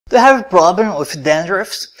Do you have a problem with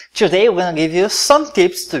dandruff? Today we're gonna give you some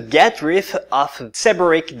tips to get rid of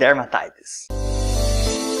seborrheic dermatitis.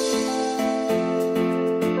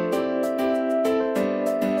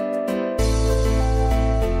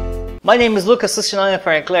 My name is Lucas Fustinoni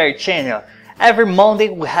from Clarity channel. Every Monday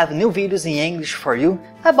we have new videos in English for you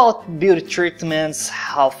about beauty treatments,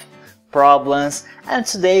 health problems, and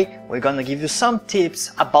today we're gonna give you some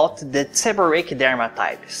tips about the seborrheic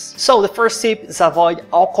dermatitis. So the first tip is avoid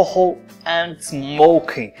alcohol and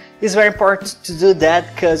smoking. It's very important to do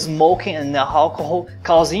that because smoking and alcohol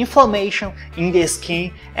cause inflammation in the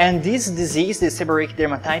skin, and this disease, the seborrheic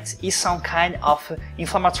dermatitis, is some kind of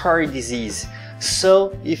inflammatory disease.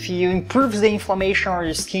 So if you improve the inflammation on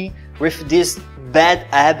your skin with these bad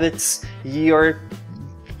habits, you're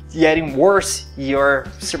getting worse your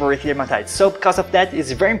seborrheic dermatitis. So because of that,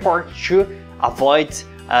 it's very important to avoid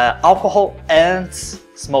alcohol and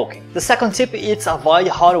smoking. The second tip is avoid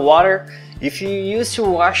hot water. If you used to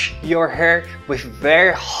wash your hair with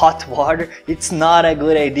very hot water, it's not a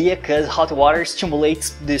good idea because hot water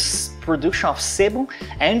stimulates this production of sebum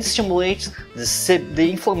and stimulates the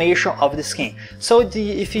inflammation of the skin. So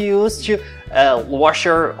if you used to wash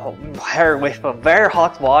your hair with very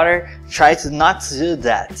hot water, try to not do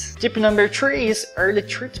that. Tip number 3 is early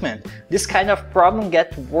treatment. This kind of problem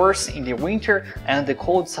gets worse in the winter and the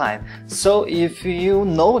cold time. So if you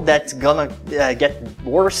know that's gonna get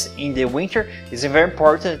worse in the winter, it's very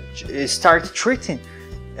important to start treating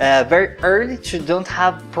very early to don't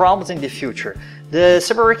have problems in the future. The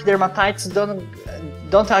seborrheic dermatitis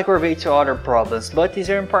don't aggravate other problems, but it's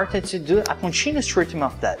very important to do a continuous treatment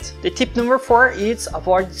of that. The tip number 4 is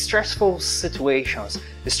avoid stressful situations.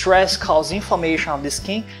 Stress causes inflammation of the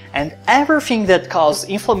skin, and everything that causes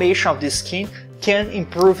inflammation of the skin can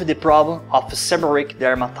improve the problem of seborrheic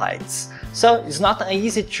dermatitis. So it's not an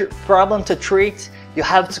easy problem to treat. You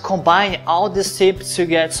have to combine all these tips to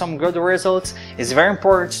get some good results. It's very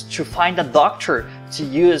important to find a doctor to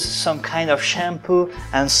use some kind of shampoo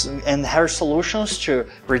and hair solutions to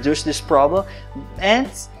reduce this problem. And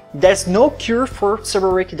there's no cure for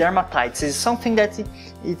seborrheic dermatitis. It's something that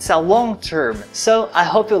it's a long term. So I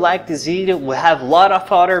hope you like this video. We have a lot of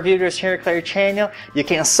other videos here at Clarity channel. You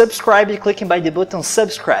can subscribe by clicking by the button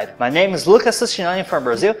subscribe. My name is Lucas Fustinoni from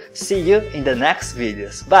Brazil. See you in the next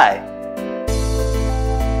videos. Bye!